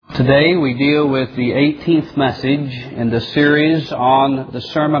Today we deal with the 18th message in the series on the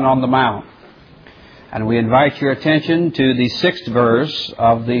Sermon on the Mount. And we invite your attention to the 6th verse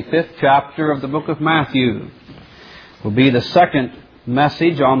of the 5th chapter of the book of Matthew. It will be the second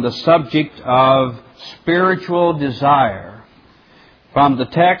message on the subject of spiritual desire. From the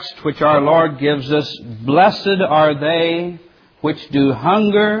text which our Lord gives us, "Blessed are they which do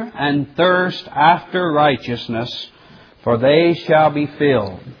hunger and thirst after righteousness, for they shall be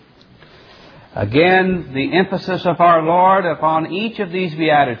filled." Again, the emphasis of our Lord upon each of these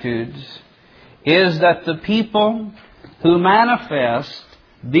Beatitudes is that the people who manifest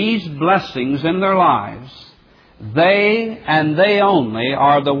these blessings in their lives, they and they only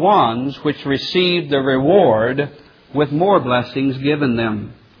are the ones which receive the reward with more blessings given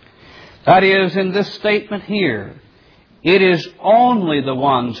them. That is, in this statement here, it is only the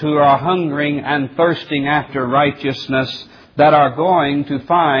ones who are hungering and thirsting after righteousness that are going to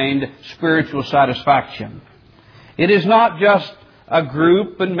find spiritual satisfaction. It is not just a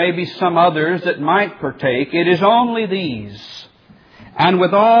group and maybe some others that might partake. It is only these. And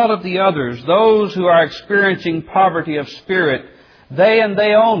with all of the others, those who are experiencing poverty of spirit, they and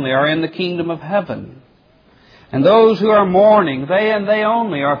they only are in the kingdom of heaven. And those who are mourning, they and they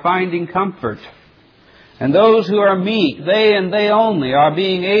only are finding comfort. And those who are meek, they and they only are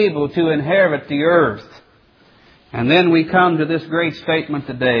being able to inherit the earth. And then we come to this great statement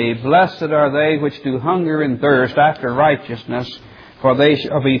today, "Blessed are they which do hunger and thirst after righteousness, for they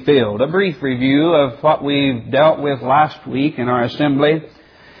shall be filled." A brief review of what we've dealt with last week in our assembly.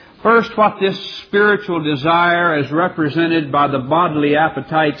 First, what this spiritual desire as represented by the bodily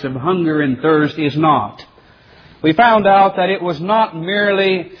appetites of hunger and thirst is not. We found out that it was not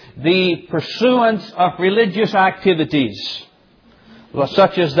merely the pursuance of religious activities,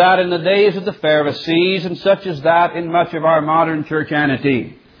 such as that in the days of the Pharisees and such as that in much of our modern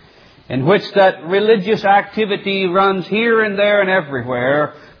churchianity, in which that religious activity runs here and there and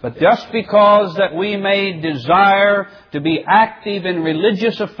everywhere, but just because that we may desire to be active in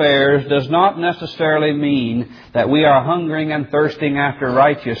religious affairs does not necessarily mean that we are hungering and thirsting after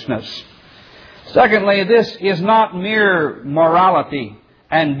righteousness. Secondly, this is not mere morality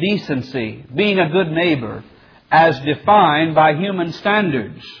and decency, being a good neighbor, as defined by human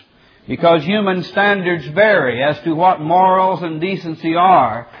standards, because human standards vary as to what morals and decency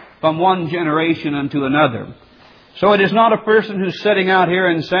are from one generation unto another. So it is not a person who's sitting out here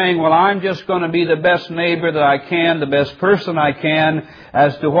and saying, "Well, I'm just going to be the best neighbor that I can, the best person I can,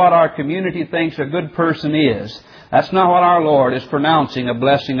 as to what our community thinks a good person is." That's not what our Lord is pronouncing a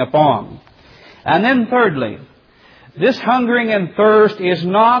blessing upon. And then thirdly, this hungering and thirst is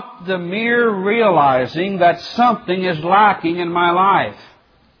not the mere realizing that something is lacking in my life.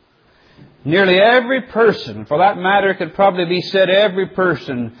 Nearly every person, for that matter, could probably be said every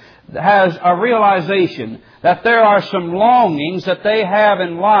person, has a realization that there are some longings that they have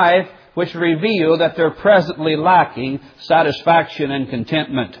in life which reveal that they're presently lacking satisfaction and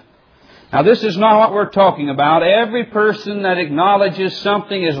contentment. Now, this is not what we're talking about. Every person that acknowledges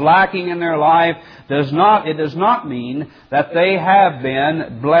something is lacking in their life does not mean that they have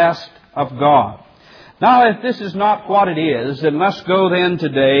been blessed of God. Now, if this is not what it is, then let's go then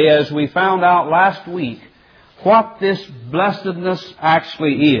today, as we found out last week, what this blessedness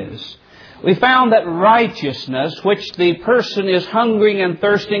actually is. We found that righteousness, which the person is hungering and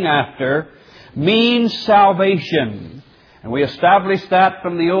thirsting after, means salvation. And we established that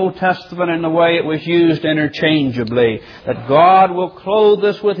from the Old Testament in the way it was used interchangeably, that God will clothe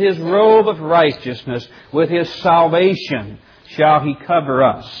us with His robe of righteousness, with His salvation shall He cover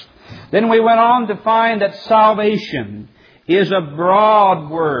us. Then we went on to find that salvation is a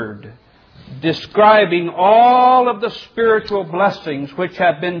broad word describing all of the spiritual blessings which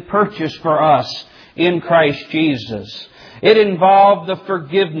have been purchased for us in Christ Jesus. It involved the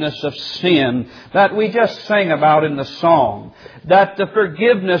forgiveness of sin that we just sang about in the song. That the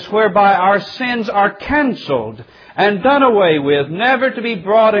forgiveness whereby our sins are canceled and done away with, never to be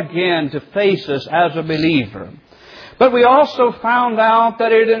brought again to face us as a believer. But we also found out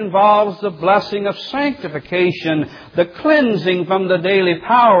that it involves the blessing of sanctification, the cleansing from the daily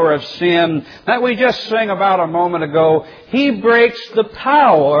power of sin that we just sang about a moment ago. He breaks the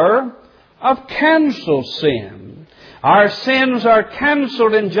power of canceled sin. Our sins are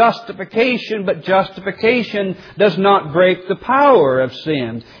canceled in justification, but justification does not break the power of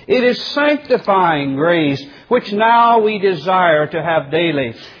sin. It is sanctifying grace, which now we desire to have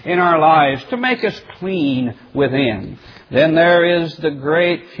daily in our lives, to make us clean, within. Then there is the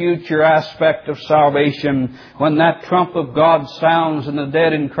great future aspect of salvation, when that trump of God sounds and the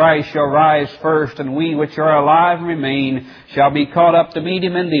dead in Christ shall rise first, and we which are alive and remain shall be caught up to meet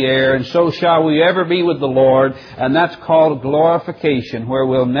Him in the air, and so shall we ever be with the Lord. And that's called glorification, where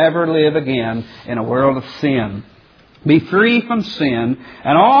we'll never live again in a world of sin. Be free from sin,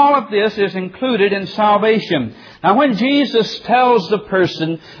 and all of this is included in salvation. Now when Jesus tells the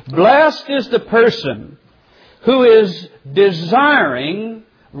person, blessed is the person who is desiring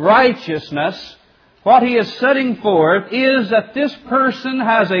righteousness, what he is setting forth is that this person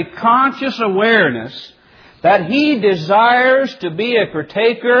has a conscious awareness that he desires to be a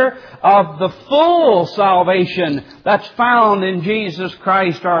partaker of the full salvation that's found in Jesus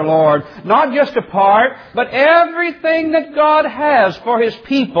Christ our Lord. Not just a part, but everything that God has for His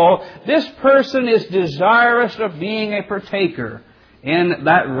people, this person is desirous of being a partaker in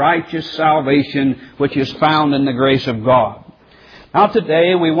that righteous salvation which is found in the grace of God. Now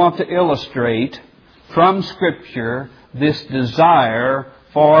today we want to illustrate from Scripture this desire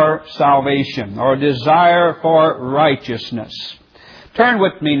for salvation, or desire for righteousness. Turn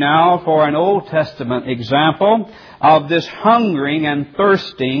with me now for an Old Testament example of this hungering and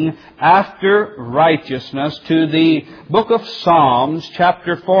thirsting after righteousness to the book of Psalms,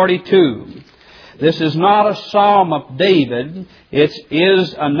 chapter 42. This is not a psalm of David. It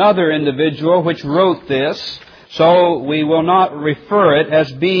is another individual which wrote this, so we will not refer it as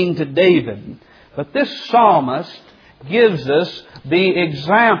being to David. But this psalmist gives us the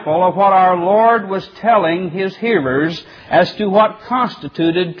example of what our Lord was telling His hearers as to what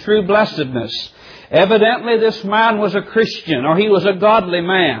constituted true blessedness. Evidently this man was a Christian, or he was a godly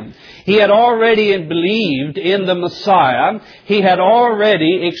man. He had already believed in the Messiah. He had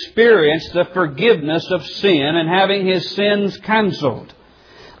already experienced the forgiveness of sin and having his sins canceled.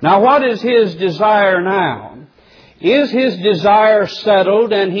 Now what is his desire now? Is his desire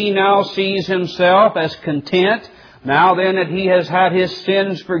settled and he now sees himself as content now then that he has had his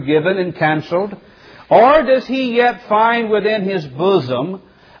sins forgiven and canceled? Or does he yet find within his bosom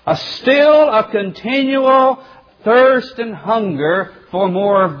still a continual thirst and hunger for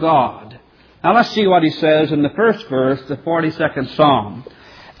more of God? Now let's see what he says in the first verse, the 42nd Psalm.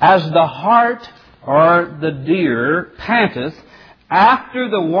 As the hart or the deer panteth after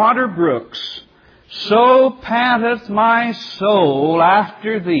the water brooks, so panteth my soul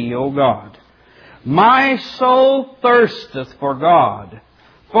after Thee, O God. My soul thirsteth for God,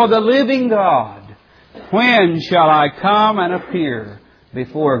 for the living God. When shall I come and appear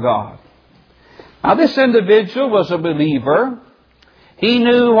before God? Now this individual was a believer. He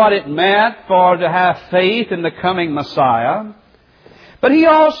knew what it meant for to have faith in the coming Messiah. But he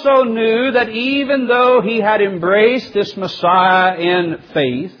also knew that even though he had embraced this Messiah in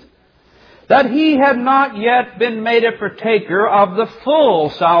faith, that he had not yet been made a partaker of the full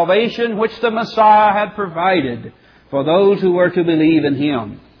salvation which the Messiah had provided for those who were to believe in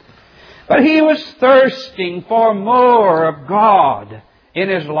Him. But he was thirsting for more of God in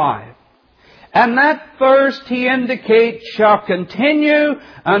his life. And that thirst, he indicates, shall continue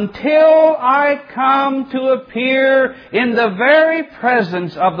until I come to appear in the very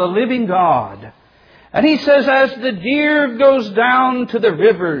presence of the living God. And he says, as the deer goes down to the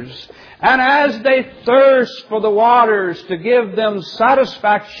rivers, and as they thirst for the waters to give them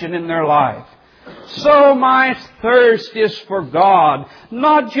satisfaction in their life, so my thirst is for God.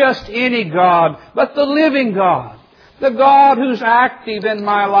 Not just any God, but the living God. The God who's active in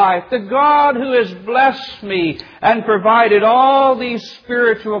my life. The God who has blessed me and provided all these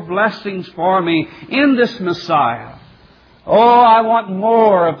spiritual blessings for me in this Messiah. Oh, I want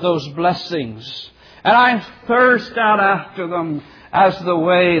more of those blessings. And I thirst out after them as the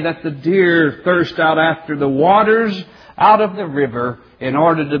way that the deer thirst out after the waters out of the river in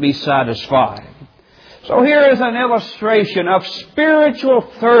order to be satisfied. So here is an illustration of spiritual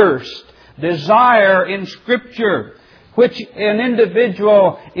thirst, desire in Scripture, which an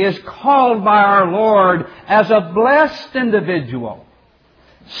individual is called by our Lord as a blessed individual.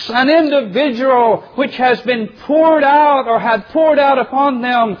 An individual which has been poured out or had poured out upon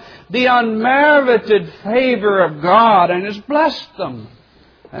them the unmerited favor of God and has blessed them.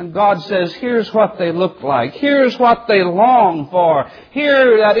 And God says, here's what they look like. Here's what they long for.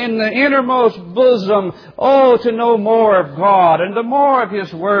 Here that in the innermost bosom, to know more of God and to more of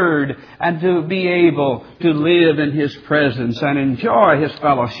His Word and to be able to live in His presence and enjoy His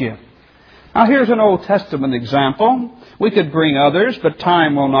fellowship. Now here's an Old Testament example. We could bring others, but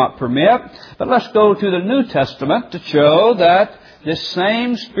time will not permit. But let's go to the New Testament to show that this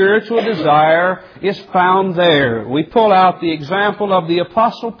same spiritual desire is found there. We pull out the example of the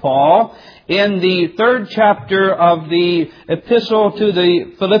Apostle Paul in the 3rd chapter of the Epistle to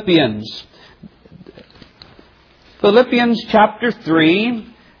the Philippians. Philippians chapter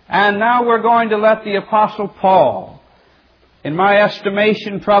 3, and now we're going to let the Apostle Paul, in my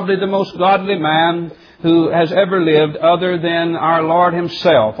estimation, probably the most godly man who has ever lived other than our Lord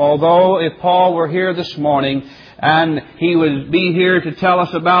Himself. Although if Paul were here this morning and he would be here to tell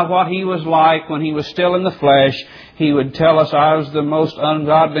us about what he was like when he was still in the flesh, he would tell us I was the most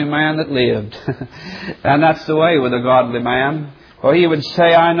ungodly man that lived. And that's the way with a godly man. For he would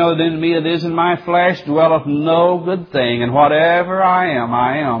say, I know that in me that is in my flesh dwelleth no good thing, and whatever I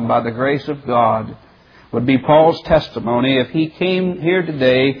am by the grace of God. Would be Paul's testimony if he came here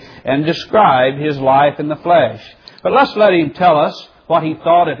today and described his life in the flesh. But let's let him tell us what he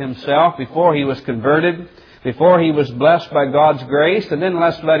thought of himself before he was converted, before he was blessed by God's grace, and then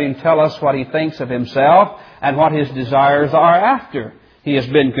let's let him tell us what he thinks of himself and what his desires are after he has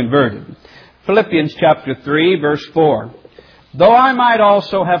been converted. Philippians chapter 3, verse 4. Though I might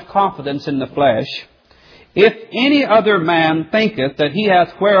also have confidence in the flesh, if any other man thinketh that he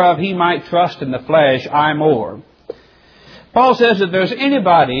hath whereof he might trust in the flesh, I more. Paul says that there's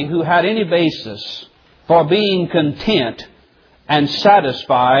anybody who had any basis for being content and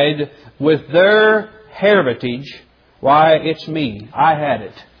satisfied with their heritage, why, it's me. I had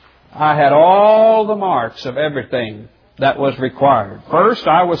it. I had all the marks of everything that was required. First,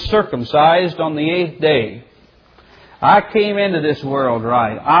 I was circumcised on the 8th day. I came into this world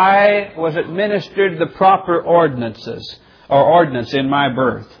right. I was administered the proper ordinance in my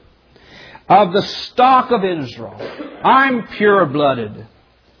birth. Of the stock of Israel, I'm pure-blooded.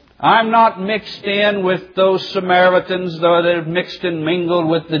 I'm not mixed in with those Samaritans, though they've mixed and mingled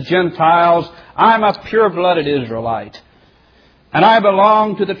with the Gentiles. I'm a pure-blooded Israelite. And I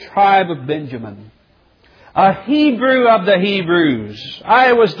belong to the tribe of Benjamin. A Hebrew of the Hebrews.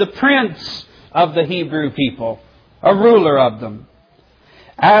 I was the prince of the Hebrew people. A ruler of them.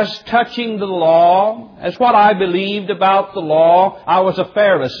 As touching the law, as what I believed about the law, I was a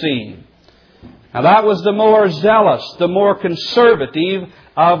Pharisee. Now that was the more zealous, the more conservative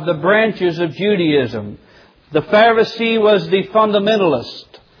of the branches of Judaism. The Pharisee was the fundamentalist,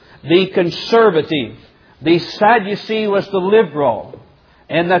 the conservative. The Sadducee was the liberal,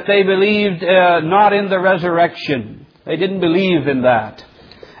 in that they believed not in the resurrection. They didn't believe in that.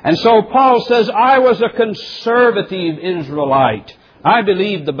 And so Paul says, I was a conservative Israelite. I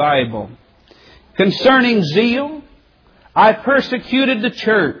believed the Bible. Concerning zeal, I persecuted the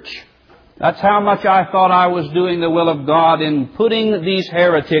church. That's how much I thought I was doing the will of God in putting these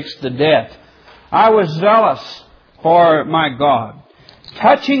heretics to death. I was zealous for my God.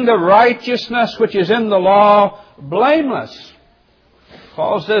 Touching the righteousness which is in the law, blameless.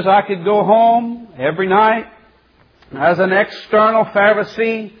 Paul says I could go home every night as an external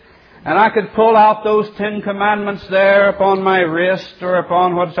Pharisee, and I could pull out those 10 commandments there upon my wrist or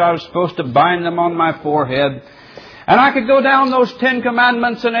upon what I was supposed to bind them on my forehead. And I could go down those 10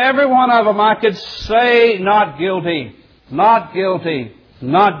 commandments, and every one of them I could say, not guilty, not guilty,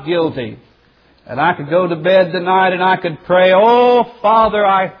 not guilty. And I could go to bed tonight and I could pray, oh, Father,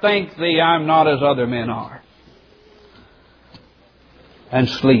 I thank Thee I'm not as other men are. And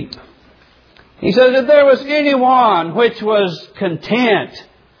sleep. He says, if there was anyone which was content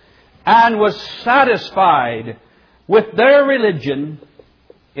and was satisfied with their religion,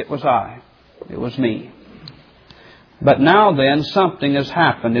 it was I. It was me. But now then, something has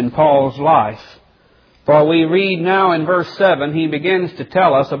happened in Paul's life. For we read now in verse 7, he begins to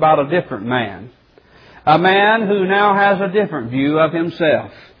tell us about a different man. A man who now has a different view of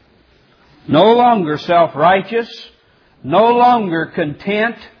himself. No longer self-righteous, no longer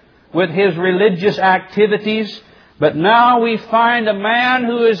content with his religious activities, but now we find a man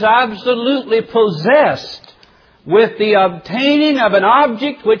who is absolutely possessed with the obtaining of an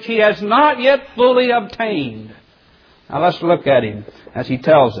object which he has not yet fully obtained. Now let's look at him as he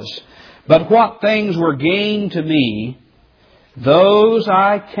tells us. But what things were gained to me, those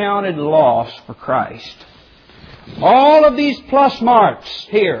I counted loss for Christ. All of these plus marks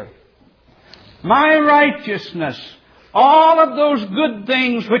here. My righteousness, all of those good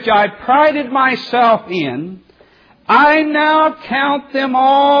things which I prided myself in, I now count them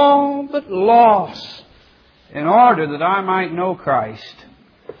all but loss, in order that I might know Christ.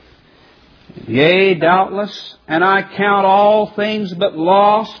 Yea, doubtless, and I count all things but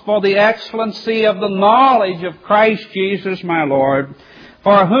loss for the excellency of the knowledge of Christ Jesus my Lord,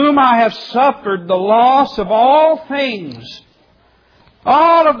 for whom I have suffered the loss of all things,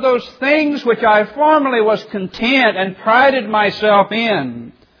 All of those things which I formerly was content and prided myself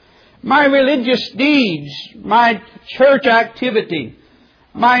in, my religious deeds, my church activity,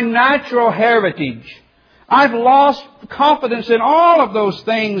 my natural heritage, I've lost confidence in all of those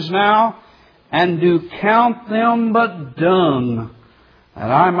things now, and do count them but dung,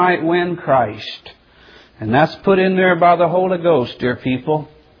 that I might win Christ. And that's put in there by the Holy Ghost, dear people.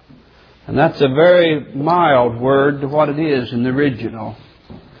 And that's a very mild word to what it is in the original.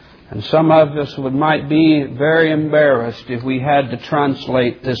 And some of us might be very embarrassed if we had to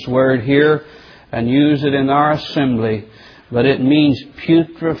translate this word here and use it in our assembly. But it means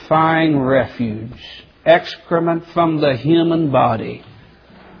putrefying refuge, excrement from the human body.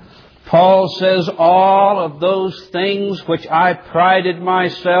 Paul says, all of those things which I prided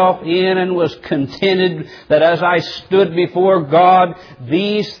myself in and was contented that as I stood before God,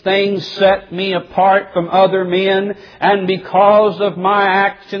 these things set me apart from other men, and because of my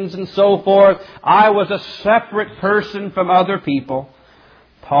actions and so forth, I was a separate person from other people.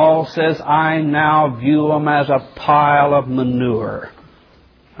 Paul says, I now view them as a pile of manure.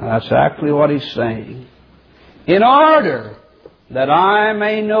 That's exactly what he's saying. In order that I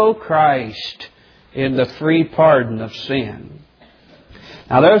may know Christ in the free pardon of sin.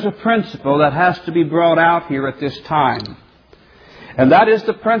 Now there's a principle that has to be brought out here at this time. And that is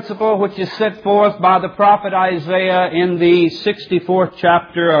the principle which is set forth by the prophet Isaiah in the 64th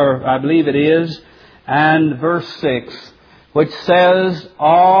chapter, or I believe it is, and verse 6, which says,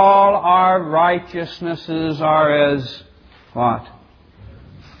 all our righteousnesses are as, what?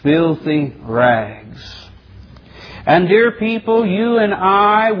 Filthy rags. And dear people, you and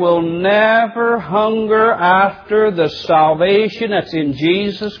I will never hunger after the salvation that's in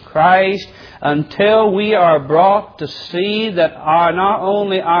Jesus Christ until we are brought to see that not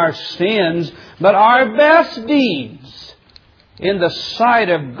only our sins, but our best deeds in the sight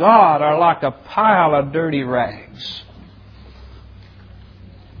of God are like a pile of dirty rags.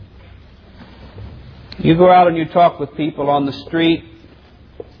 You go out and you talk with people on the street,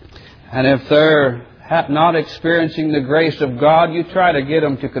 and if they're not experiencing the grace of God, you try to get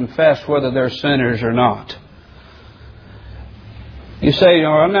them to confess whether they're sinners or not. You say,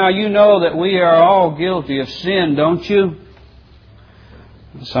 now you know that we are all guilty of sin, don't you?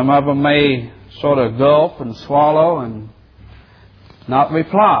 Some of them may sort of gulp and swallow and not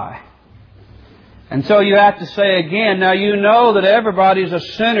reply. And so you have to say again, now you know that everybody's a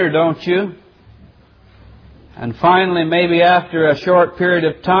sinner, don't you? And finally, maybe after a short period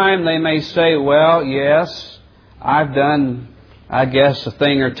of time, they may say, well, yes, I've done, I guess, a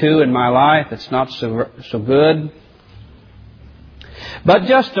thing or two in my life that's not so good. But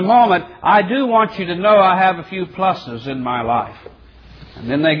just a moment, I do want you to know I have a few pluses in my life. And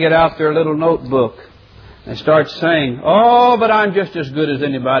then they get out their little notebook and start saying, oh, but I'm just as good as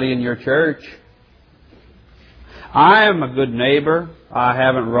anybody in your church. I am a good neighbor. I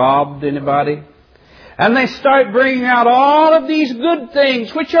haven't robbed anybody. And they start bringing out all of these good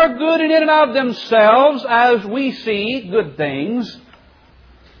things, which are good in and of themselves, as we see good things.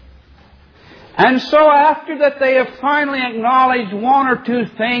 And so after that they have finally acknowledged one or two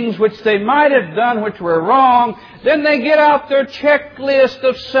things which they might have done which were wrong, then they get out their checklist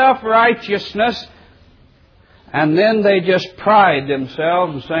of self-righteousness, and then they just pride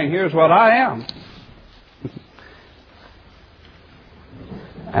themselves in saying, here's what I am.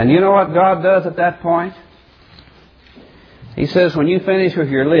 And you know what God does at that point? He says, when you finish with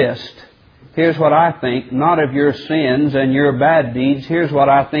your list, here's what I think, not of your sins and your bad deeds. Here's what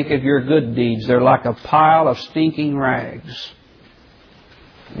I think of your good deeds. They're like a pile of stinking rags.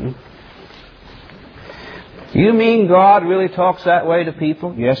 You mean God really talks that way to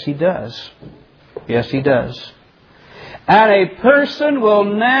people? Yes, He does. Yes, He does. And a person will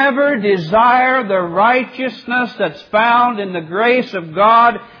never desire the righteousness that's found in the grace of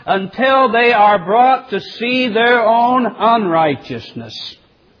God until they are brought to see their own unrighteousness.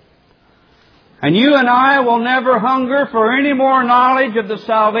 And you and I will never hunger for any more knowledge of the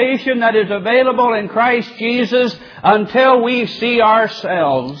salvation that is available in Christ Jesus until we see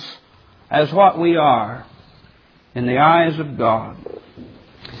ourselves as what we are in the eyes of God.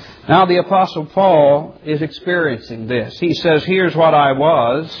 Now the Apostle Paul is experiencing this. He says, here's what I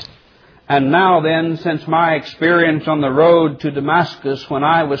was. And now then, since my experience on the road to Damascus, when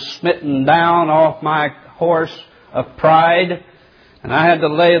I was smitten down off my horse of pride, and I had to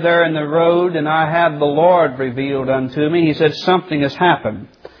lay there in the road, and I had the Lord revealed unto me, he said, something has happened.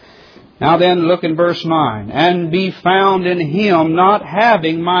 Now then, look in verse 9. And be found in Him, not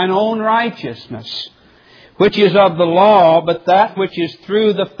having mine own righteousness, which is of the law, but that which is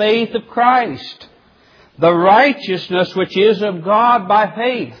through the faith of Christ, the righteousness which is of God by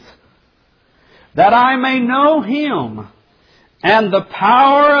faith, that I may know Him, and the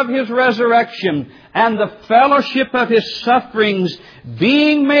power of His resurrection, and the fellowship of His sufferings,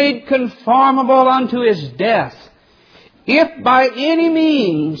 being made conformable unto His death, if by any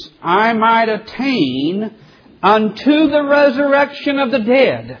means I might attain unto the resurrection of the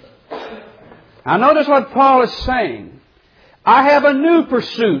dead. Now notice what Paul is saying. I have a new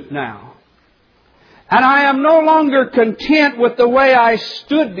pursuit now. And I am no longer content with the way I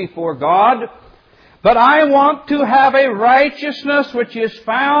stood before God, but I want to have a righteousness which is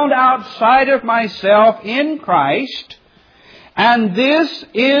found outside of myself in Christ. And this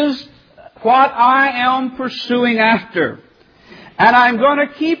is what I am pursuing after. And I'm going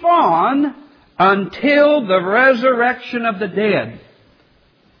to keep on until the resurrection of the dead.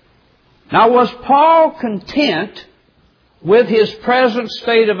 Now, was Paul content with his present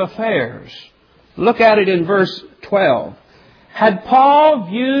state of affairs? Look at it in verse 12. Had Paul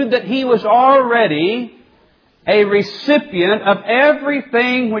viewed that he was already a recipient of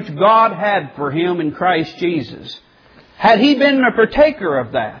everything which God had for him in Christ Jesus? Had he been a partaker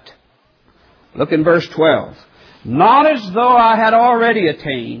of that? Look in verse 12. Not as though I had already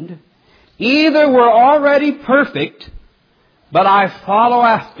attained, either were already perfect, but I follow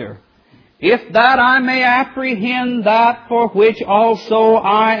after, if that I may apprehend that for which also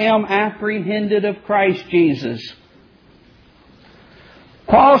I am apprehended of Christ Jesus.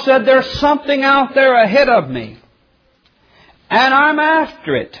 Paul said, there's something out there ahead of me, and I'm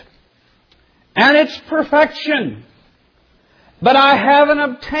after it, and it's perfection, but I haven't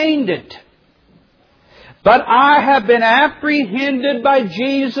obtained it. But I have been apprehended by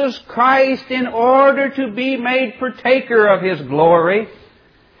Jesus Christ in order to be made partaker of His glory.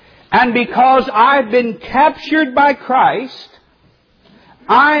 And because I've been captured by Christ,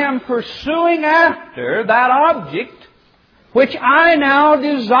 I am pursuing after that object which I now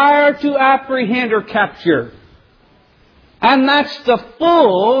desire to apprehend or capture. And that's the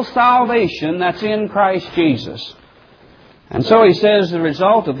full salvation that's in Christ Jesus. And so he says, the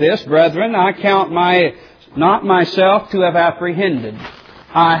result of this, brethren, I count not myself to have apprehended.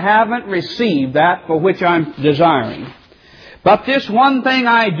 I haven't received that for which I'm desiring. But this one thing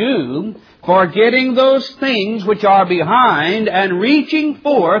I do, forgetting those things which are behind, and reaching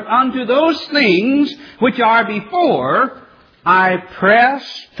forth unto those things which are before, I press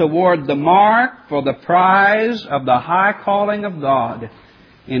toward the mark for the prize of the high calling of God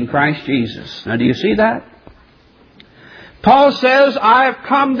in Christ Jesus. Now, do you see that? Paul says, I have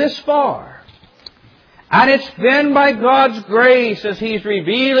come this far. And it's been by God's grace as He's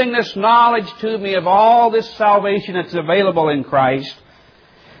revealing this knowledge to me of all this salvation that's available in Christ.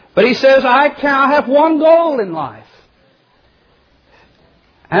 But he says, I have one goal in life.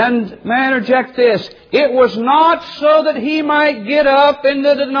 And may I interject this? It was not so that he might get up in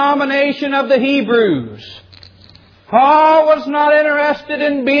the denomination of the Hebrews. Paul was not interested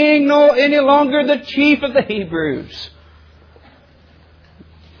in being any longer the chief of the Hebrews.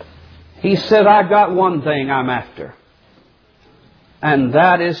 He said, I've got one thing I'm after. And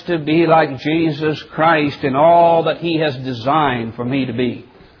that is to be like Jesus Christ in all that He has designed for me to be.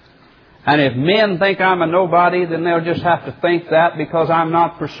 And if men think I'm a nobody, then they'll just have to think that, because I'm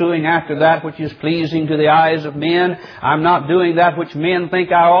not pursuing after that which is pleasing to the eyes of men. I'm not doing that which men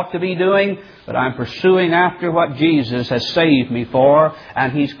think I ought to be doing, but I'm pursuing after what Jesus has saved me for,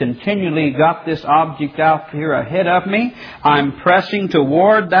 and He's continually got this object out here ahead of me. I'm pressing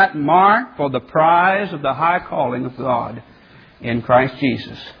toward that mark for the prize of the high calling of God in Christ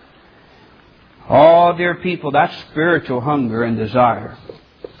Jesus. Oh, dear people, that's spiritual hunger and desire.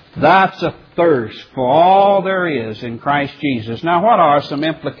 That's a thirst for all there is in Christ Jesus. Now, what are some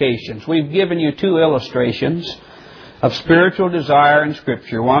implications? We've given you two illustrations of spiritual desire in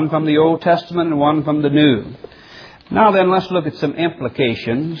Scripture, one from the Old Testament and one from the New. Now then, let's look at some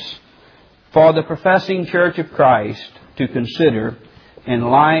implications for the professing Church of Christ to consider in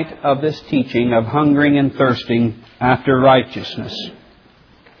light of this teaching of hungering and thirsting after righteousness.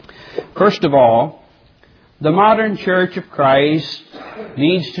 First of all, the modern Church of Christ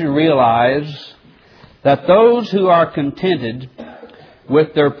needs to realize that those who are contented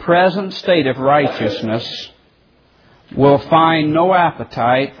with their present state of righteousness will find no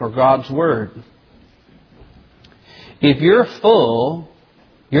appetite for God's Word. If you're full,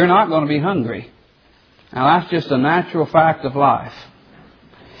 you're not going to be hungry. Now, that's just a natural fact of life.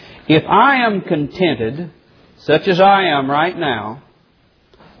 If I am contented, such as I am right now,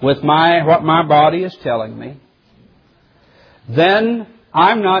 with what my body is telling me, then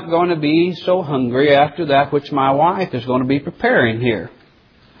I'm not going to be so hungry after that which my wife is going to be preparing here.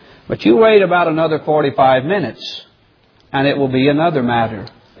 But you wait about another 45 minutes, and it will be another matter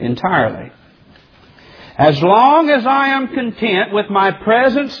entirely. As long as I am content with my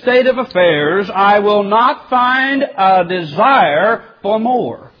present state of affairs, I will not find a desire for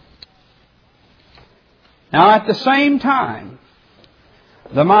more. Now, at the same time,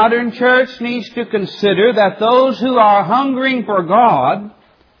 the modern church needs to consider that those who are hungering for God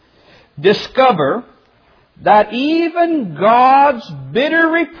discover that even God's bitter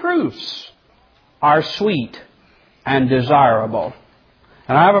reproofs are sweet and desirable.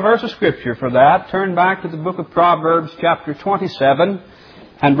 And I have a verse of Scripture for that. Turn back to the book of Proverbs, chapter 27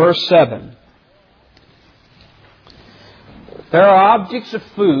 and verse 7. There are objects of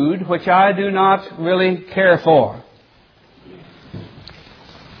food which I do not really care for.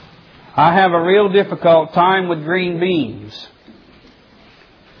 I have a real difficult time with green beans.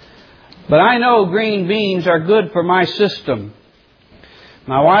 But I know green beans are good for my system.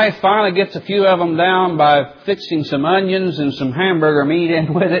 My wife finally gets a few of them down by fixing some onions and some hamburger meat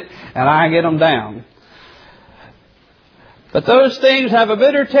in with it, and I get them down. But those things have a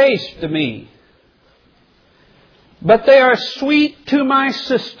bitter taste to me. But they are sweet to my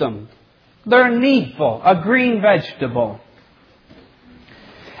system. They're needful, a green vegetable.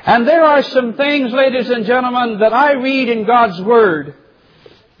 And there are some things, ladies and gentlemen, that I read in God's Word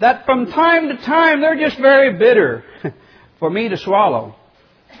that from time to time they're just very bitter for me to swallow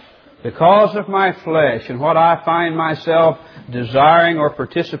because of my flesh and what I find myself desiring or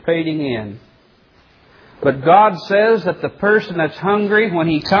participating in. But God says that the person that's hungry, when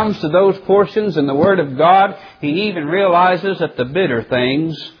he comes to those portions in the Word of God, he even realizes that the bitter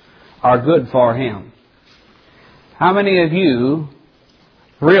things are good for him. How many of you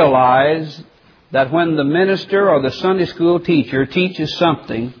realize that when the minister or the Sunday school teacher teaches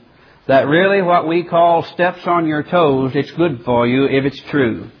something that really what we call steps on your toes, it's good for you if it's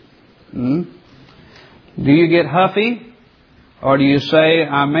true? Do you get huffy? Or do you say,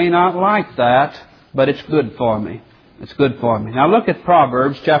 I may not like that, but it's good for me? It's good for me. Now look at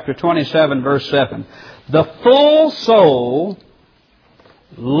Proverbs chapter 27, verse 7. The full soul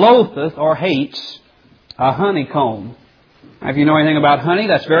loatheth or hates a honeycomb. Now, if you know anything about honey,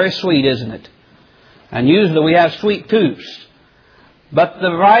 that's very sweet, isn't it? And usually we have sweet tooths. But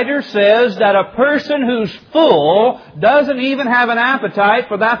the writer says that a person who's full doesn't even have an appetite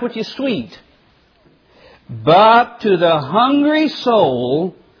for that which is sweet. But to the hungry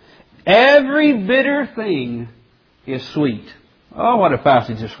soul, every bitter thing is sweet. Oh, what a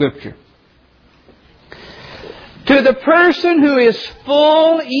passage of Scripture. To the person who is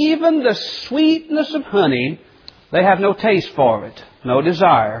full, even the sweetness of honey, they have no taste for it, no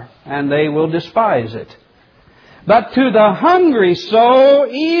desire, and they will despise it. But to the hungry soul,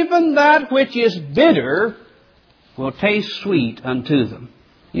 even that which is bitter will taste sweet unto them.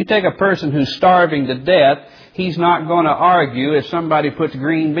 You take a person who's starving to death, he's not going to argue if somebody puts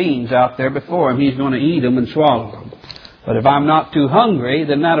green beans out there before him. He's going to eat them and swallow them. But if I'm not too hungry,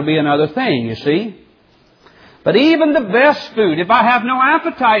 then that'll be another thing, you see. But even the best food, if I have no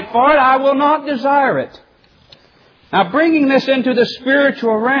appetite for it, I will not desire it. Now, bringing this into the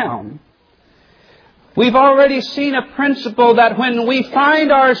spiritual realm, we've already seen a principle that when we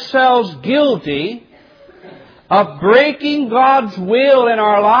find ourselves guilty of breaking God's will in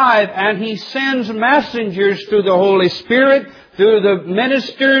our life, and He sends messengers through the Holy Spirit, through the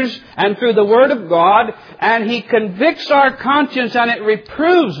ministers, and through the Word of God, and He convicts our conscience and it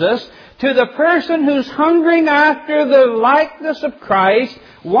reproves us, to the person who's hungering after the likeness of Christ,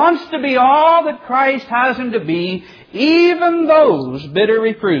 wants to be all that Christ has him to be, even those bitter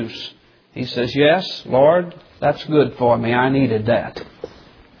reproofs. He says, yes, Lord, that's good for me. I needed that.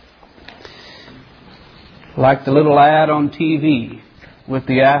 Like the little ad on TV with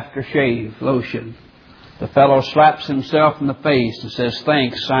the aftershave lotion. The fellow slaps himself in the face and says,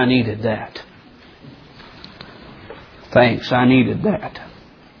 thanks, I needed that. Thanks, I needed that.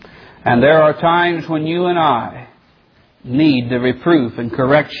 And there are times when you and I need the reproof and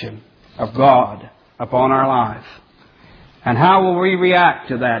correction of God upon our life. And how will we react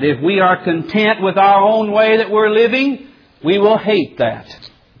to that? If we are content with our own way that we're living, we will hate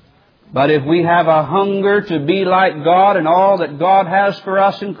that. But if we have a hunger to be like God and all that God has for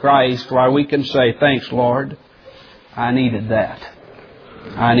us in Christ, why we can say, thanks, Lord, I needed that.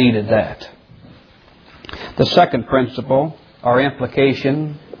 I needed that. The second principle or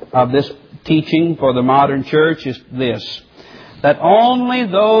implication of this teaching for the modern church is this, that only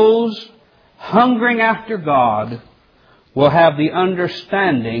those hungering after God will have the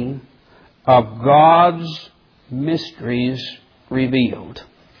understanding of God's mysteries revealed.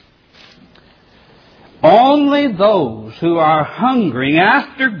 Only those who are hungering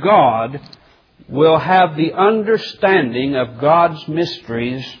after God will have the understanding of God's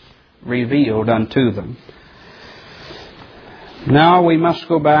mysteries revealed unto them. Now we must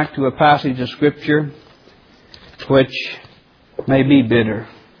go back to a passage of Scripture which may be bitter.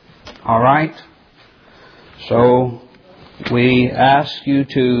 All right? So we ask you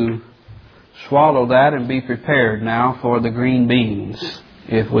to swallow that and be prepared now for the green beans,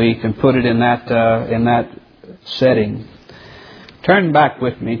 if we can put it in that setting. Turn back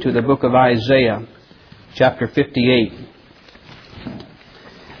with me to the book of Isaiah, chapter 58,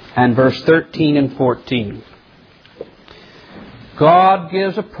 and verse 13 and 14. God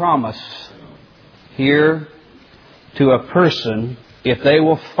gives a promise here to a person if they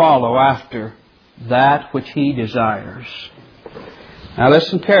will follow after that which He desires. Now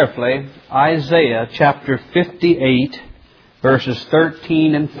listen carefully. Isaiah chapter 58, verses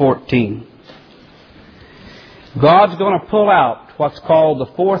 13 and 14. God's going to pull out what's called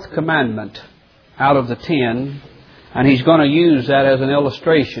the fourth commandment out of the 10, and He's going to use that as an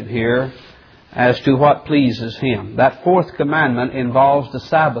illustration here as to what pleases Him. That fourth commandment involves the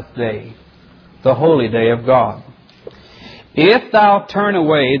Sabbath day, the holy day of God. If thou turn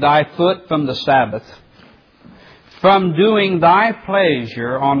away thy foot from the Sabbath, from doing thy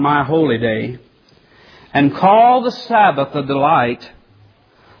pleasure on my holy day, and call the Sabbath a delight,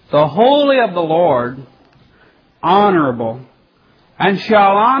 the holy of the Lord honorable, and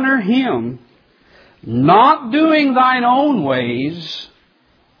shall honor Him, not doing thine own ways,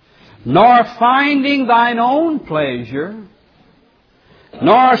 nor finding thine own pleasure,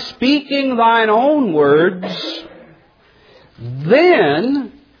 nor speaking thine own words,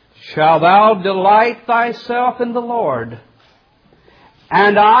 then shalt thou delight thyself in the Lord.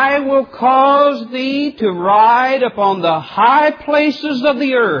 And I will cause thee to ride upon the high places of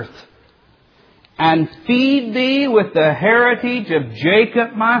the earth, and feed thee with the heritage of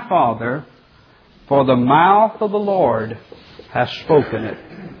Jacob my father, for the mouth of the Lord hath spoken it.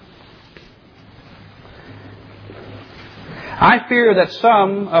 I fear that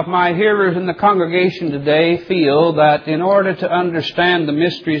some of my hearers in the congregation today feel that in order to understand the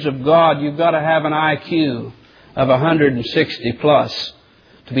mysteries of God, you've got to have an IQ of 160 plus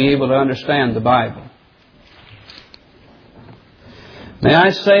to be able to understand the Bible. May I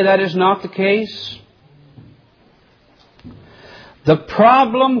say that is not the case? The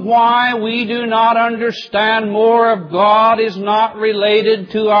problem why we do not understand more of God is not related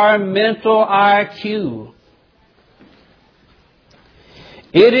to our mental IQ.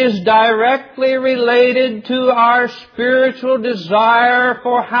 It is directly related to our spiritual desire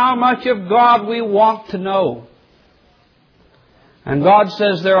for how much of God we want to know. And God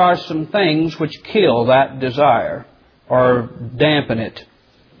says there are some things which kill that desire or dampen it.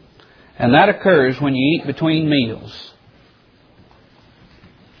 And that occurs when you eat between meals.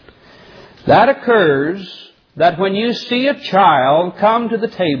 That occurs that when you see a child come to the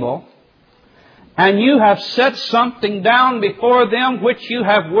table and you have set something down before them which you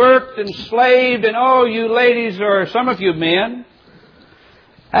have worked and slaved, and oh, you ladies, or some of you men,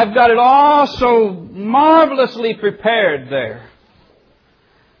 have got it all so marvelously prepared there.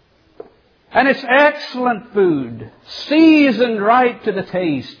 And it's excellent food, seasoned right to the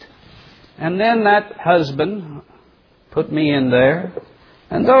taste. And then that husband, put me in there,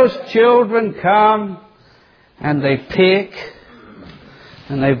 and those children come and they pick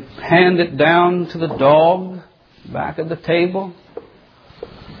and they hand it down to the dog back at the table.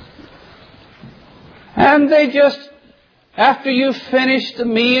 And they just, after you've finished the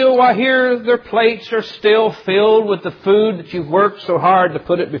meal, I hear their plates are still filled with the food that you've worked so hard to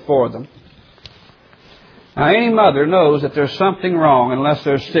put it before them. Now, any mother knows that there's something wrong unless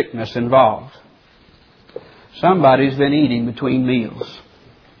there's sickness involved. Somebody's been eating between meals.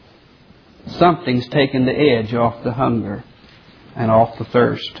 Something's taken the edge off the hunger and off the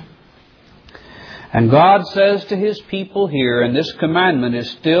thirst. And God says to His people here, and this commandment is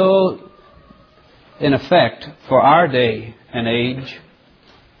still in effect for our day and age.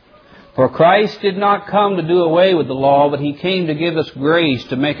 For Christ did not come to do away with the law, but He came to give us grace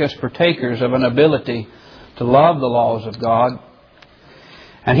to make us partakers of an ability to love the laws of God.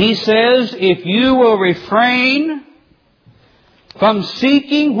 And He says, if you will refrain from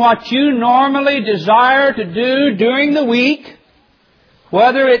seeking what you normally desire to do during the week,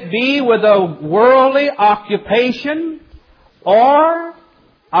 whether it be with a worldly occupation or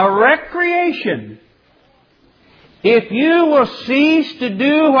a recreation, if you will cease to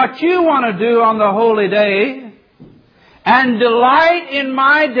do what you want to do on the holy day and delight in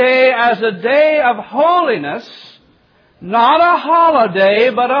my day as a day of holiness, not a holiday,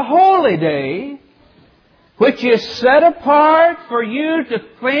 but a holy day, which is set apart for you to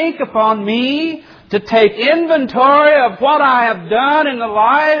think upon me, to take inventory of what I have done in the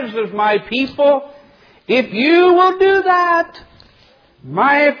lives of my people, if you will do that,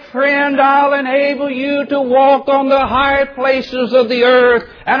 my friend, I'll enable you to walk on the high places of the earth,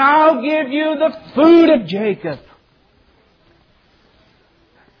 and I'll give you the food of Jacob.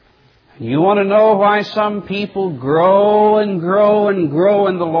 You want to know why some people grow and grow and grow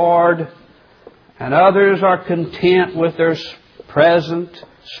in the Lord, and others are content with their present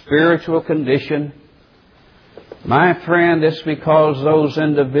spiritual condition? My friend, it's because those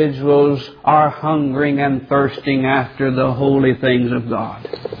individuals are hungering and thirsting after the holy things of God.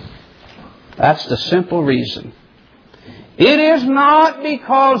 That's the simple reason. It is not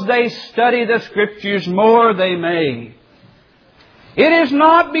because they study the Scriptures more they may. It is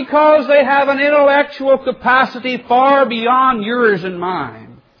not because they have an intellectual capacity far beyond yours and mine.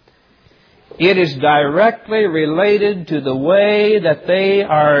 It is directly related to the way that they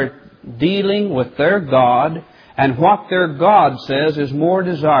are dealing with their God, and what their God says is more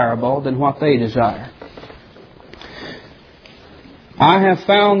desirable than what they desire. I have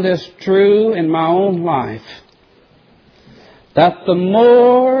found this true in my own life, that the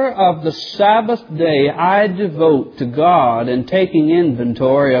more of the Sabbath day I devote to God and taking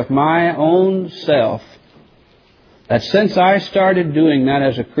inventory of my own self, that since I started doing that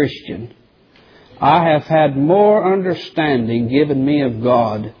as a Christian, I have had more understanding given me of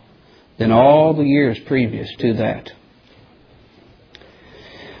God than all the years previous to that.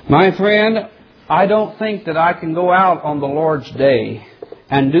 My friend, I don't think that I can go out on the Lord's day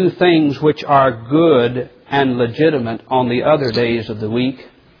and do things which are good and legitimate on the other days of the week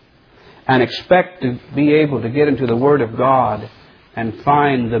and expect to be able to get into the Word of God and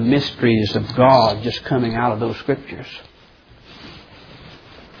find the mysteries of God just coming out of those Scriptures.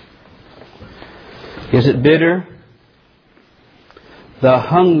 Is it bitter? The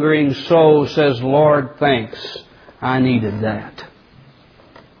hungering soul says, Lord, thanks, I needed that.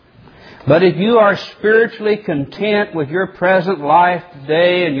 But if you are spiritually content with your present life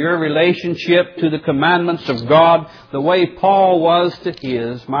today and your relationship to the commandments of God the way Paul was to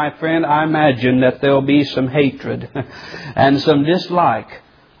his, my friend, I imagine that there will be some hatred and some dislike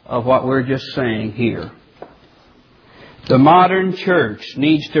of what we're just saying here. The modern church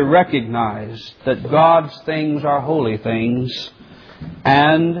needs to recognize that God's things are holy things,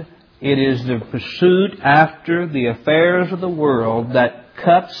 and it is the pursuit after the affairs of the world that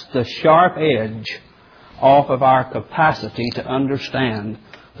cuts the sharp edge off of our capacity to understand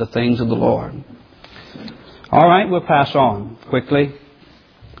the things of the Lord. All right, we'll pass on quickly.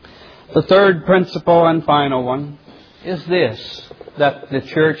 The third principle and final one is this, that the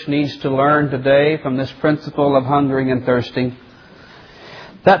church needs to learn today from this principle of hungering and thirsting,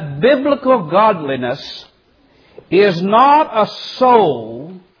 that biblical godliness is not a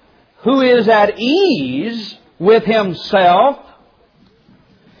soul who is at ease with himself,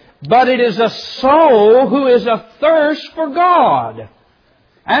 but it is a soul who is athirst for God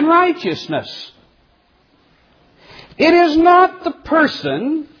and righteousness. It is not the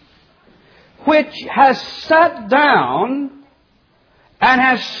person which has sat down and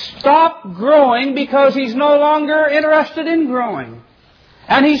has stopped growing because he's no longer interested in growing,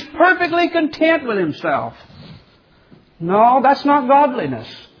 and he's perfectly content with himself. No, that's not godliness.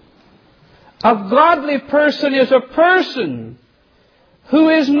 A godly person is a person who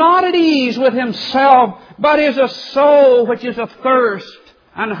is not at ease with himself, but is a soul which is athirst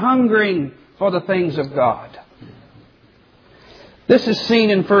and hungering for the things of God. This is seen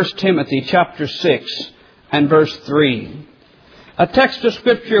in 1 Timothy chapter 6 and verse 3. A text of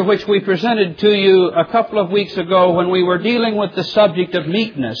Scripture which we presented to you a couple of weeks ago when we were dealing with the subject of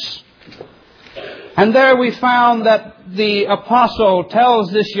meekness. And there we found that the apostle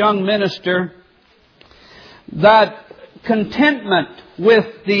tells this young minister that contentment with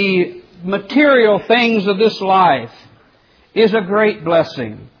the material things of this life is a great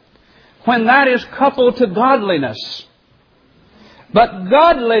blessing when that is coupled to godliness. But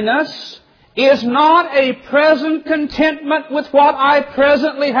godliness is not a present contentment with what I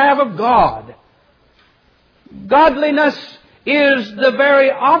presently have of God. Godliness is the very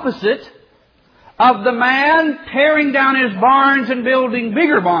opposite of the man tearing down his barns and building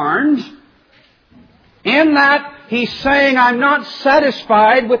bigger barns, in that he's saying, I'm not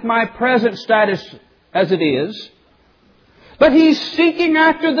satisfied with my present status as it is, but he's seeking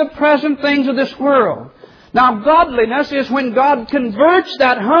after the present things of this world. Now, godliness is when God converts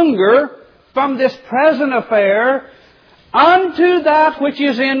that hunger from this present affair unto that which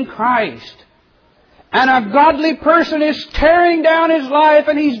is in Christ. And a godly person is tearing down his life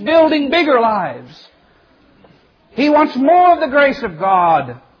and he's building bigger lives. He wants more of the grace of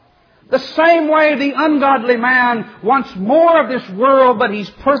God. The same way the ungodly man wants more of this world, but he's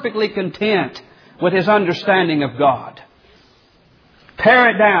perfectly content with his understanding of God. Tear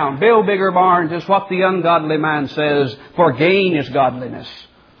it down, build bigger barns is what the ungodly man says, for gain is godliness.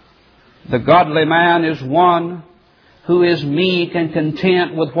 The godly man is one who is meek and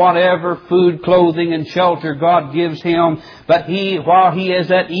content with whatever food, clothing, and shelter God gives him. But while he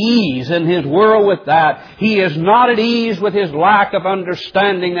is at ease in his world with that, he is not at ease with his lack of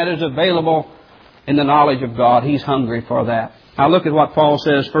understanding that is available in the knowledge of God. He's hungry for that. Now look at what Paul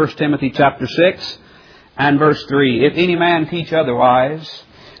says, 1 Timothy chapter 6 and verse 3. If any man teach otherwise,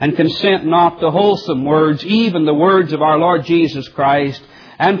 and consent not to wholesome words, even the words of our Lord Jesus Christ,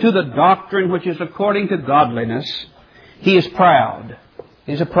 and to the doctrine which is according to godliness, he is proud.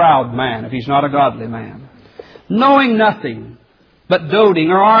 He's a proud man if he's not a godly man. Knowing nothing, but doting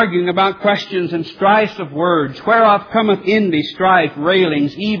or arguing about questions and strifes of words, whereof cometh envy, strife,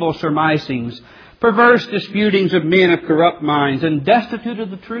 railings, evil surmisings, perverse disputings of men of corrupt minds, and destitute of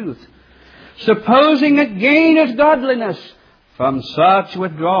the truth. Supposing that gain is godliness, from such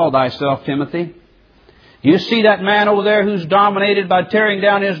withdraw thyself, Timothy. You see that man over there who's dominated by tearing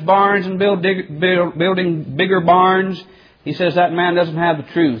down his barns and building bigger barns? He says that man doesn't have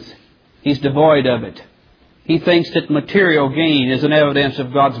the truth. He's devoid of it. He thinks that material gain is an evidence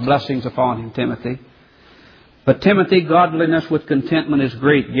of God's blessings upon him, Timothy. But Timothy, godliness with contentment is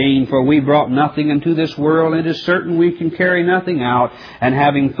great gain, for we brought nothing into this world. It is certain we can carry nothing out, and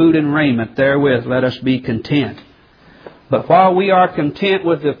having food and raiment therewith, let us be content. But while we are content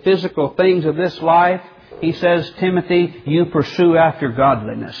with the physical things of this life, he says, Timothy, you pursue after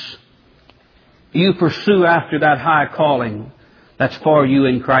godliness. You pursue after that high calling that's for you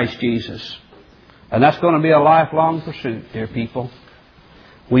in Christ Jesus. And that's going to be a lifelong pursuit, dear people.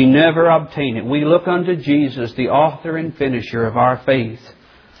 We never obtain it. We look unto Jesus, the author and finisher of our faith.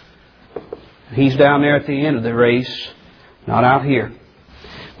 He's down there at the end of the race, not out here.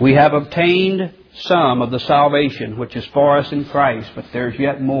 We have obtained some of the salvation which is for us in Christ, but there's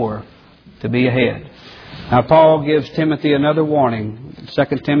yet more to be ahead. Now Paul gives Timothy another warning. 2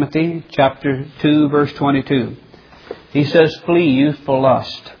 Timothy chapter 2 verse 22. He says, flee youthful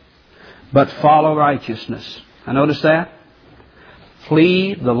lust, but follow righteousness. Now notice that?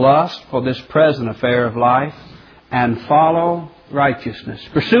 Flee the lust for this present affair of life and follow righteousness.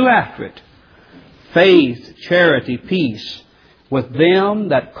 Pursue after it. Faith, charity, peace with them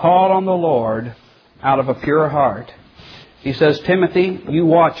that call on the Lord out of a pure heart. He says, Timothy, you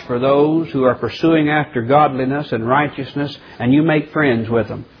watch for those who are pursuing after godliness and righteousness, and you make friends with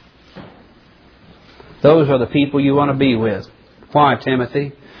them. Those are the people you want to be with. Why,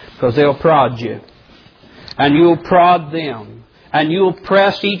 Timothy? Because they'll prod you. And you'll prod them. And you'll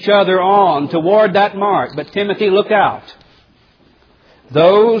press each other on toward that mark. But Timothy, look out.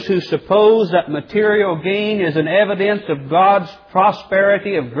 Those who suppose that material gain is an evidence of God's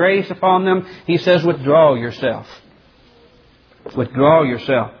prosperity, of grace upon them, he says, withdraw yourself. Withdraw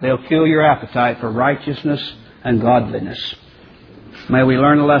yourself. They'll kill your appetite for righteousness and godliness. May we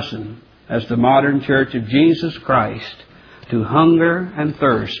learn a lesson as the modern church of Jesus Christ to hunger and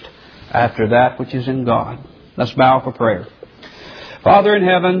thirst after that which is in God. Let's bow for prayer. Father in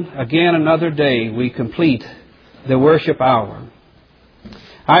heaven, again another day we complete the worship hour.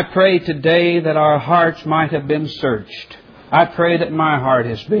 I pray today that our hearts might have been searched. I pray that my heart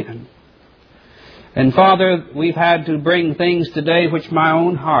has been. And Father, we've had to bring things today which my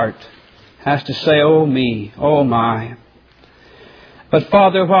own heart has to say, oh me, oh my. But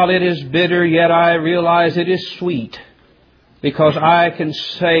Father, while it is bitter, yet I realize it is sweet, because I can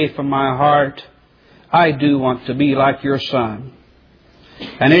say from my heart, I do want to be like your Son.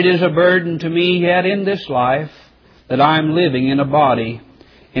 And it is a burden to me yet in this life that I am living in a body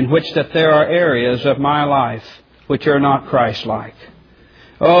in which that there are areas of my life which are not Christ-like.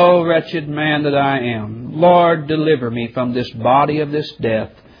 Oh, wretched man that I am, Lord, deliver me from this body of this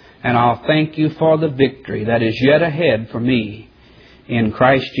death, and I'll thank you for the victory that is yet ahead for me in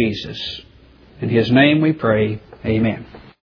Christ Jesus. In His name we pray, amen.